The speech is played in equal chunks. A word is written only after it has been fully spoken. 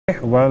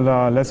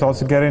Well, let's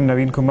also get in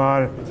Naveen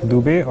Kumar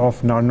Dubey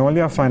of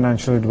Narnolia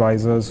Financial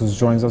Advisors, who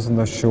joins us on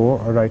the show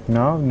right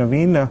now.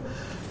 Naveen,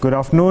 good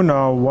afternoon.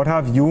 What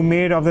have you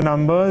made of the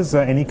numbers?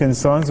 Any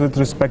concerns with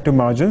respect to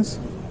margins?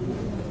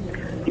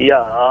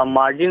 Yeah,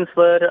 margins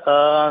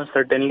were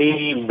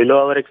certainly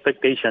below our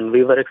expectation.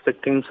 We were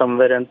expecting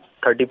somewhere in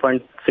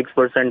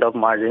 30.6% of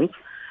margins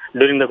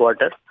during the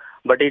quarter,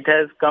 but it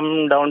has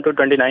come down to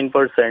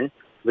 29%,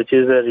 which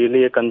is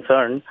really a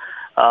concern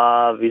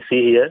we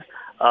see here.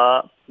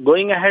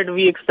 Going ahead,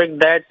 we expect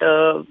that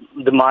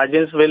the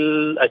margins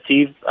will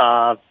achieve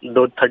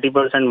those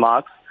 30%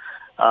 marks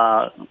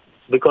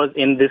because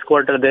in this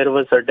quarter there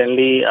was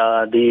certainly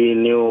the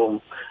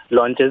new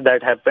launches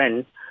that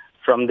happened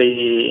from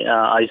the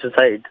Eicher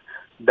side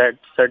that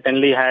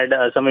certainly had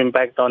some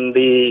impact on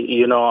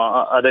the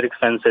other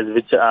expenses,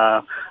 which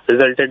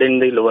resulted in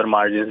the lower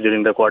margins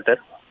during the quarter.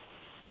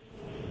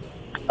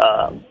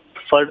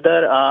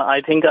 Further,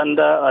 I think on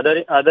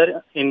the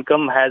other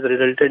income has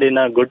resulted in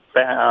a good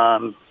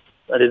PAT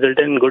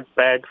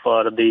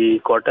for the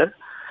quarter.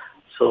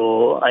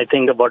 So I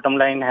think the bottom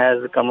line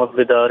has come up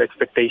with our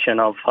expectation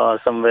of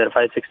somewhere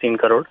 516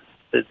 crore.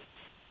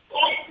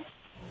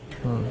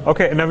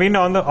 Okay, Naveen,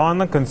 on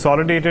the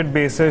consolidated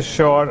basis,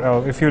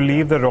 sure. If you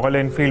leave the Royal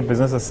Enfield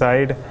business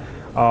aside,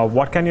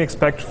 what can you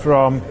expect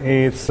from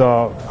its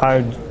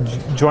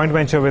joint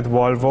venture with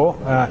Volvo,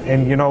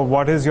 and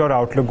what is your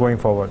outlook going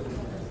forward?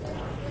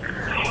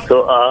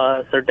 So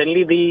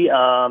certainly the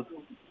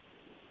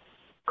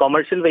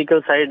commercial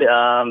vehicle side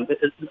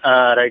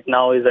right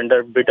now is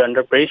a bit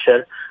under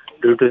pressure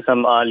due to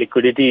some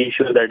liquidity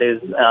issue that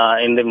is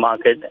in the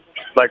market.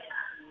 But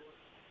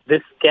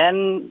this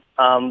can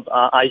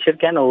Eicher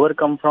can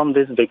overcome from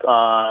this big.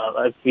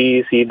 If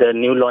we see the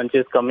new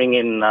launches coming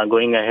in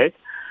going ahead,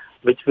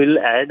 which will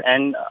add.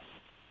 And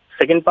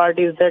second part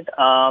is that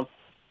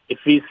if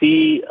we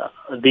see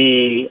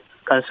the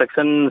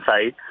construction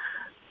side,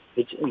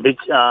 which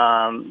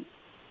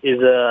is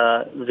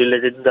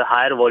related to the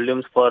higher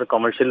volumes for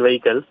commercial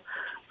vehicles,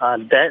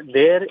 that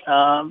their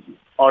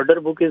order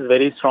book is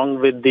very strong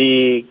with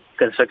the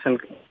construction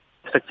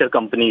structure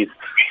companies.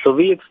 So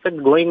we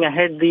expect going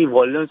ahead the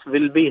volumes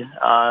will be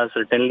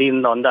certainly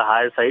on the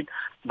higher side,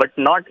 but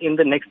not in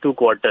the next 2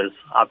 quarters.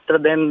 After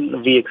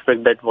then, we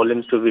expect that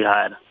volumes to be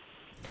higher.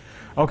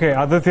 Okay,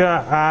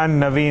 Aditya and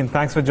Naveen,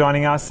 thanks for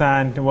joining us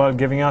and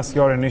giving us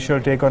your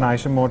initial take on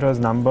Eicher Motors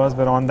numbers.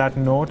 But on that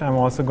note, I'm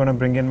also going to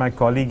bring in my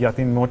colleague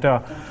Yatin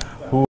Mota